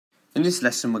In this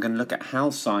lesson, we're going to look at how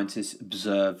scientists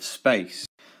observe space.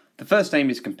 The first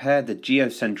aim is to compare the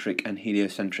geocentric and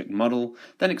heliocentric model,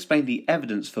 then explain the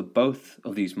evidence for both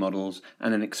of these models,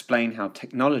 and then explain how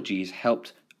technology has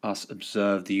helped us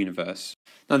observe the universe.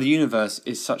 Now, the universe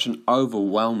is such an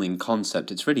overwhelming concept,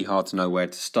 it's really hard to know where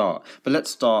to start, but let's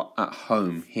start at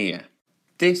home here.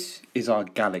 This is our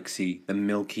galaxy, the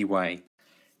Milky Way.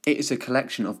 It is a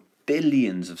collection of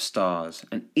billions of stars,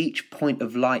 and each point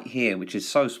of light here, which is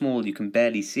so small you can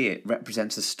barely see it,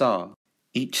 represents a star.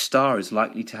 Each star is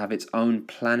likely to have its own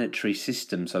planetary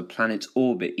system, so planets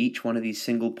orbit each one of these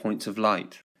single points of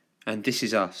light. And this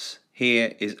is us.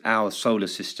 Here is our solar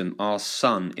system. Our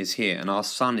sun is here, and our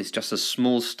sun is just a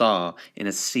small star in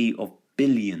a sea of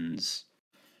billions.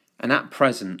 And at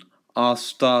present, our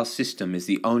star system is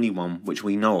the only one which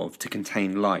we know of to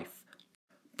contain life.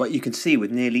 But you can see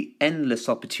with nearly endless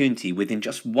opportunity within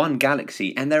just one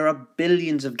galaxy, and there are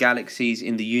billions of galaxies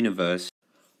in the universe,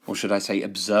 or should I say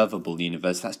observable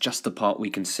universe, that's just the part we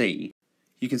can see.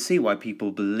 You can see why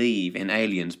people believe in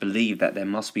aliens, believe that there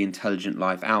must be intelligent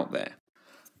life out there.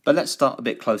 But let's start a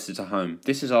bit closer to home.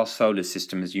 This is our solar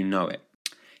system as you know it.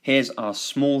 Here's our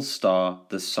small star,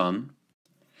 the Sun.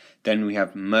 Then we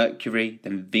have Mercury,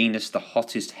 then Venus, the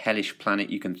hottest hellish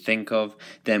planet you can think of.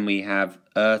 Then we have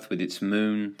Earth with its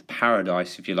moon,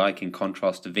 paradise if you like, in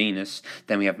contrast to Venus.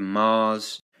 Then we have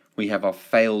Mars. We have our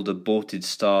failed aborted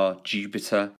star,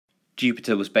 Jupiter.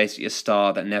 Jupiter was basically a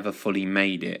star that never fully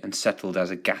made it and settled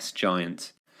as a gas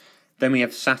giant. Then we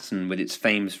have Saturn with its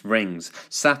famous rings.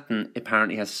 Saturn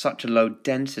apparently has such a low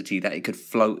density that it could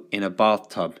float in a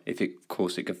bathtub, if of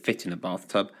course it could fit in a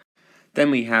bathtub. Then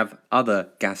we have other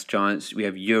gas giants. We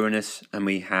have Uranus and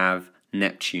we have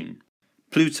Neptune.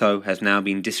 Pluto has now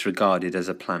been disregarded as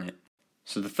a planet.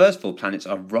 So the first four planets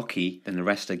are rocky, then the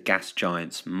rest are gas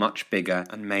giants, much bigger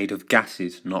and made of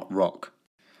gases, not rock.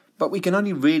 But we can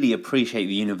only really appreciate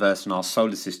the universe and our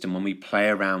solar system when we play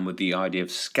around with the idea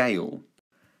of scale.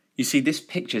 You see, this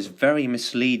picture is very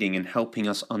misleading in helping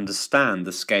us understand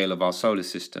the scale of our solar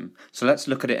system. So let's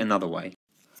look at it another way.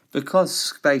 Because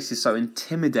space is so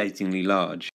intimidatingly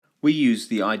large, we use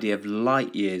the idea of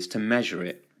light years to measure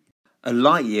it. A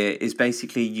light year is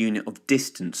basically a unit of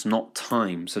distance, not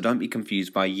time, so don't be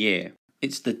confused by year.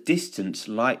 It's the distance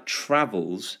light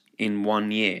travels in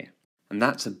 1 year, and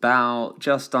that's about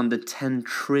just under 10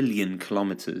 trillion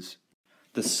kilometers.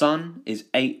 The sun is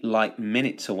 8 light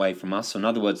minutes away from us, so in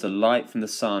other words, the light from the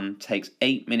sun takes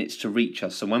 8 minutes to reach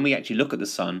us, so when we actually look at the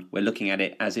sun, we're looking at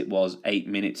it as it was 8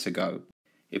 minutes ago.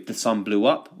 If the sun blew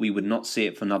up, we would not see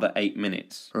it for another 8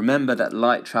 minutes. Remember that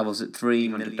light travels at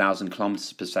 300,000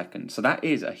 kilometers per second, so that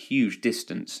is a huge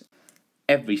distance.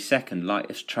 Every second, light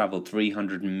has traveled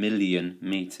 300 million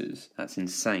meters. That's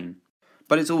insane.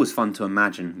 But it's always fun to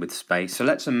imagine with space, so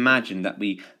let's imagine that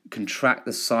we contract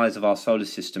the size of our solar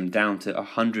system down to a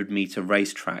 100-meter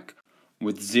racetrack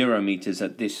with 0 meters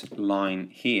at this line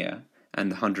here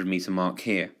and the 100-meter mark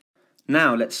here.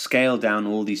 Now let's scale down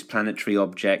all these planetary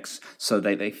objects so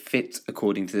that they fit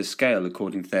according to the scale,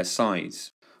 according to their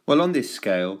size. Well, on this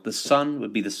scale, the sun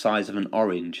would be the size of an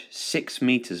orange, 6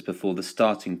 meters before the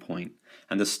starting point,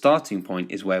 and the starting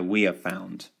point is where we are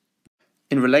found.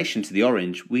 In relation to the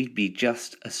orange, we'd be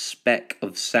just a speck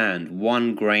of sand,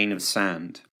 1 grain of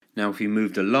sand. Now if we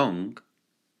moved along,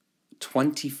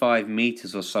 25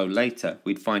 meters or so later,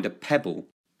 we'd find a pebble.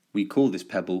 We call this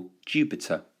pebble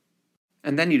Jupiter.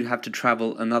 And then you'd have to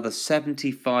travel another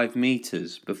 75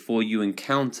 meters before you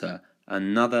encounter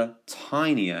another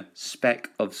tinier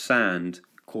speck of sand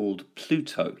called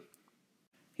Pluto.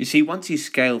 You see, once you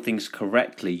scale things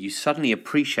correctly, you suddenly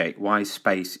appreciate why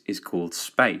space is called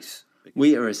space.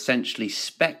 We are essentially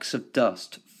specks of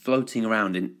dust floating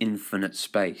around in infinite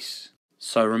space.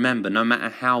 So remember, no matter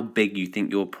how big you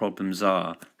think your problems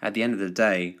are, at the end of the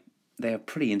day, they are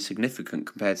pretty insignificant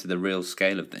compared to the real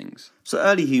scale of things. So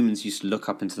early humans used to look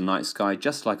up into the night sky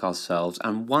just like ourselves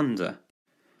and wonder,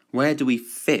 where do we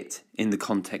fit in the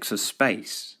context of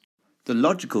space? The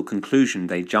logical conclusion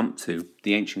they jumped to,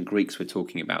 the ancient Greeks we're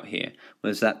talking about here,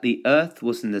 was that the Earth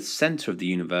was in the centre of the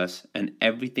universe and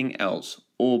everything else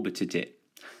orbited it.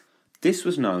 This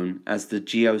was known as the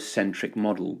geocentric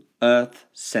model,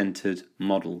 Earth-centered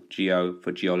model, geo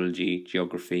for geology,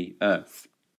 geography, Earth.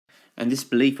 And this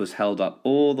belief was held up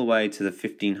all the way to the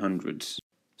 1500s.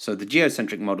 So the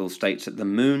geocentric model states that the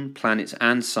moon, planets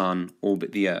and sun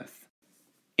orbit the Earth.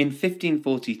 In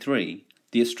 1543,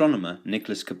 the astronomer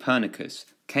Nicholas Copernicus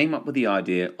came up with the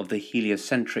idea of the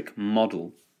heliocentric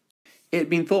model. It had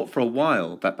been thought for a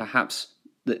while that perhaps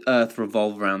the Earth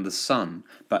revolved around the sun,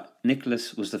 but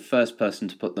Nicholas was the first person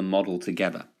to put the model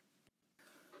together.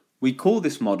 We call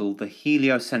this model the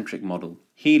heliocentric model.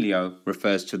 Helio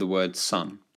refers to the word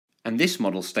sun. And this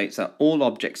model states that all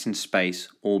objects in space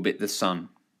orbit the sun.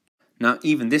 Now,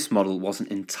 even this model wasn't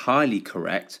entirely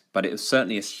correct, but it was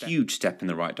certainly a huge step in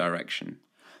the right direction.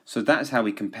 So that's how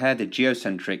we compare the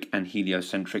geocentric and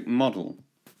heliocentric model,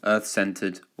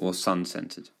 Earth-centered or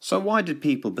sun-centered. So why did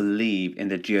people believe in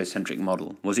the geocentric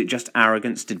model? Was it just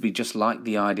arrogance? Did we just like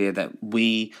the idea that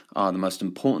we are the most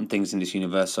important things in this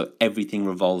universe, so everything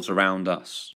revolves around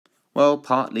us? Well,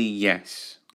 partly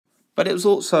yes. But it was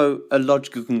also a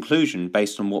logical conclusion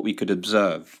based on what we could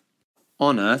observe.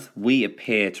 On Earth, we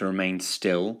appear to remain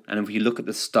still, and if you look at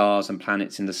the stars and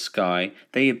planets in the sky,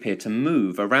 they appear to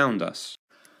move around us.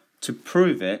 To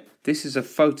prove it, this is a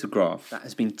photograph that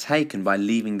has been taken by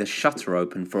leaving the shutter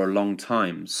open for a long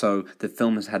time, so the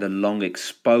film has had a long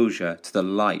exposure to the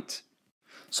light.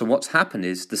 So what's happened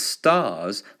is the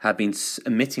stars have been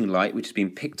emitting light which has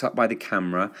been picked up by the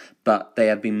camera, but they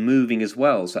have been moving as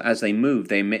well, so as they move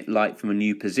they emit light from a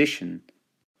new position.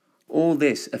 All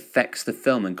this affects the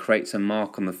film and creates a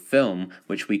mark on the film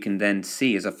which we can then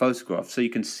see as a photograph, so you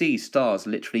can see stars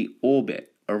literally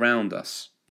orbit around us.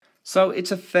 So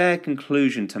it's a fair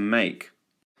conclusion to make.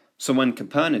 So when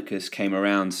Copernicus came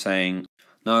around saying,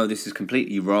 no, this is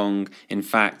completely wrong, in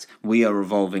fact, we are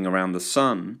revolving around the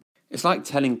sun, it's like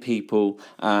telling people,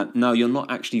 no, you're not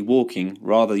actually walking,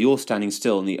 rather you're standing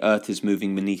still and the earth is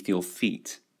moving beneath your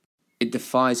feet. It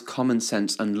defies common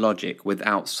sense and logic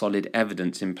without solid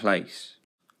evidence in place.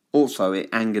 Also, it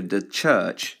angered the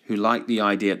church, who liked the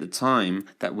idea at the time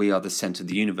that we are the centre of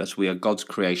the universe, we are God's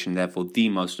creation, therefore the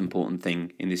most important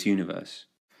thing in this universe.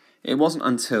 It wasn't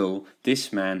until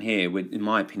this man here, with, in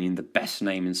my opinion, the best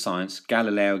name in science,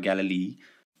 Galileo Galilei,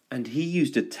 and he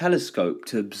used a telescope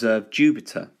to observe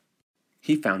Jupiter.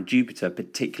 He found Jupiter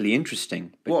particularly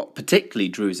interesting. But what particularly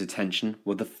drew his attention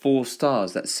were the 4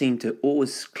 stars that seemed to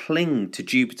always cling to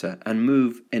Jupiter and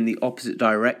move in the opposite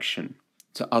direction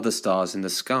to other stars in the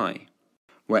sky.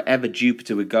 Wherever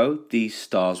Jupiter would go, these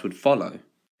stars would follow.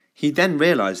 He then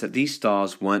realised that these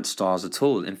stars weren't stars at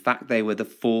all. In fact, they were the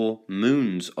 4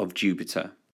 moons of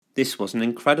Jupiter. This was an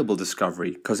incredible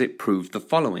discovery because it proved the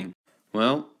following.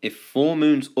 Well, if 4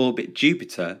 moons orbit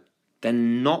Jupiter,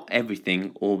 then not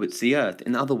everything orbits the Earth.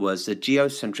 In other words, the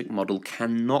geocentric model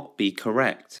cannot be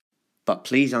correct. But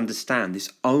please understand,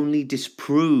 this only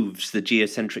disproves the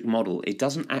geocentric model. It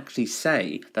doesn't actually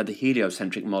say that the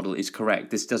heliocentric model is correct.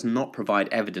 This does not provide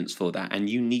evidence for that, and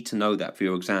you need to know that for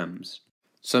your exams.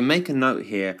 So make a note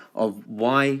here of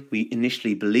why we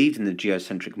initially believed in the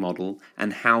geocentric model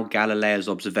and how Galileo's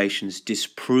observations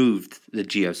disproved the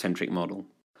geocentric model.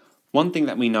 One thing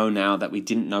that we know now that we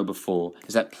didn't know before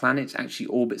is that planets actually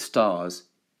orbit stars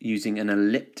using an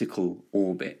elliptical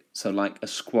orbit, so like a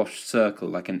squashed circle,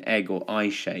 like an egg or eye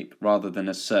shape, rather than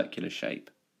a circular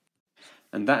shape.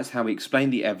 And that's how we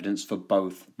explain the evidence for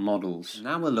both models.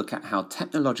 Now we'll look at how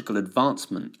technological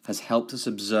advancement has helped us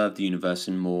observe the universe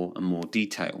in more and more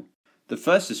detail. The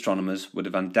first astronomers would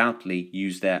have undoubtedly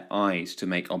used their eyes to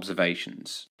make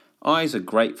observations. Eyes are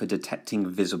great for detecting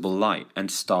visible light, and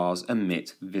stars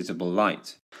emit visible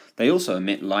light. They also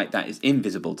emit light that is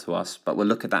invisible to us, but we'll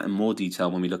look at that in more detail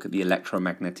when we look at the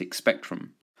electromagnetic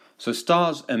spectrum. So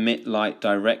stars emit light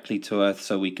directly to Earth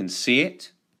so we can see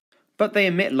it, but they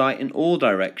emit light in all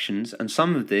directions, and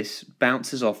some of this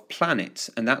bounces off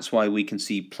planets, and that's why we can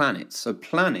see planets. So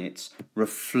planets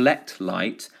reflect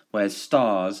light, whereas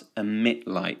stars emit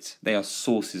light. They are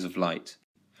sources of light.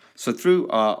 So through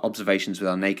our observations with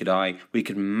our naked eye, we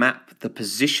can map the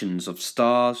positions of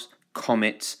stars,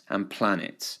 comets and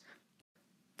planets.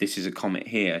 This is a comet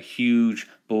here, a huge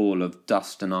ball of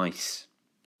dust and ice.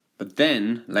 But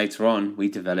then, later on, we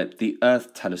developed the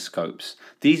Earth telescopes.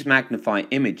 These magnify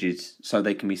images so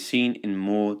they can be seen in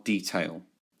more detail.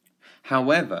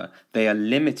 However, they are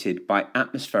limited by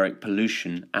atmospheric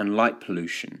pollution and light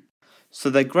pollution. So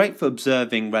they're great for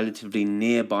observing relatively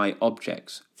nearby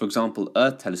objects. For example,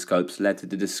 Earth telescopes led to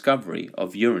the discovery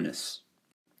of Uranus.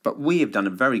 But we have done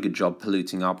a very good job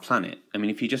polluting our planet. I mean,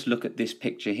 if you just look at this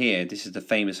picture here, this is the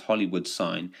famous Hollywood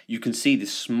sign, you can see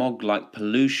this smog-like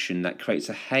pollution that creates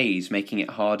a haze, making it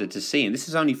harder to see. And this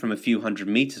is only from a few hundred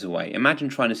meters away. Imagine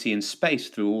trying to see in space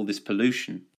through all this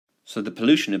pollution. So the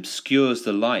pollution obscures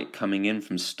the light coming in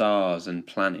from stars and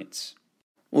planets.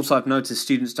 Also, I've noticed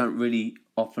students don't really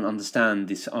often understand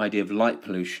this idea of light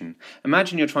pollution.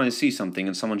 Imagine you're trying to see something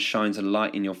and someone shines a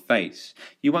light in your face.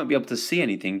 You won't be able to see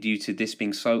anything due to this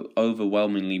being so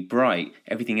overwhelmingly bright.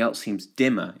 Everything else seems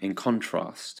dimmer in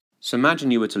contrast. So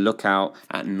imagine you were to look out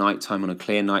at night time on a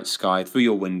clear night sky through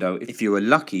your window. If you were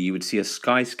lucky, you would see a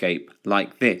skyscape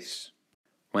like this,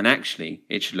 when actually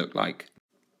it should look like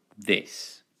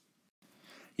this.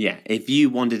 Yeah, if you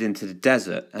wandered into the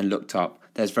desert and looked up,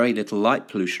 there's very little light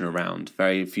pollution around,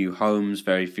 very few homes,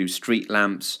 very few street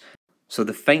lamps. So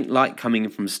the faint light coming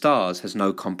in from stars has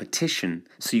no competition,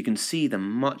 so you can see them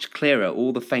much clearer,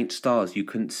 all the faint stars you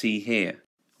couldn't see here.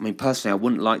 I mean, personally, I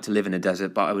wouldn't like to live in a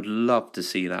desert, but I would love to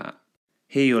see that.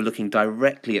 Here you're looking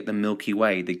directly at the Milky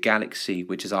Way, the galaxy,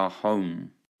 which is our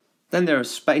home. Then there are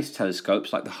space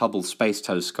telescopes like the Hubble Space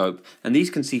Telescope, and these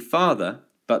can see farther,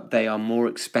 but they are more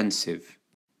expensive.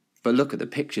 But look at the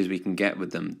pictures we can get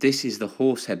with them. This is the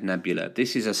Horsehead Nebula.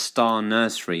 This is a star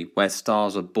nursery where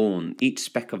stars are born. Each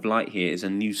speck of light here is a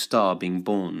new star being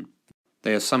born.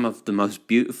 They are some of the most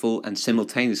beautiful and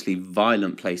simultaneously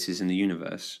violent places in the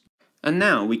universe. And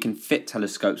now we can fit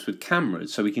telescopes with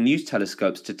cameras, so we can use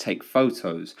telescopes to take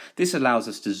photos. This allows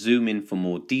us to zoom in for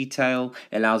more detail.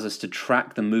 It allows us to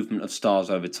track the movement of stars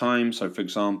over time. So for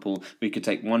example, we could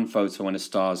take one photo when a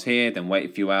star's here, then wait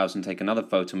a few hours and take another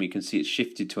photo, and we can see it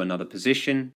shifted to another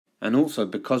position. And also,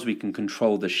 because we can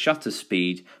control the shutter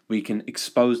speed, we can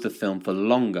expose the film for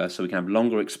longer, so we can have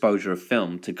longer exposure of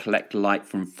film to collect light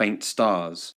from faint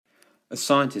stars. A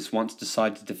scientist once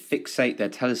decided to fixate their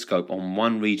telescope on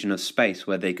one region of space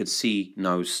where they could see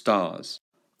no stars.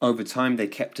 Over time, they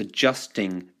kept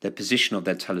adjusting the position of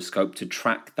their telescope to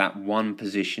track that one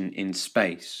position in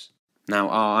space. Now,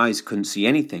 our eyes couldn't see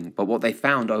anything, but what they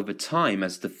found over time,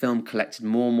 as the film collected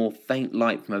more and more faint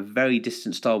light from a very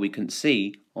distant star we couldn't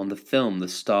see, on the film the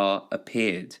star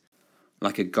appeared,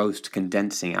 like a ghost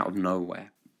condensing out of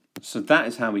nowhere. So that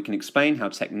is how we can explain how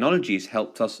technology has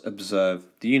helped us observe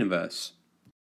the universe.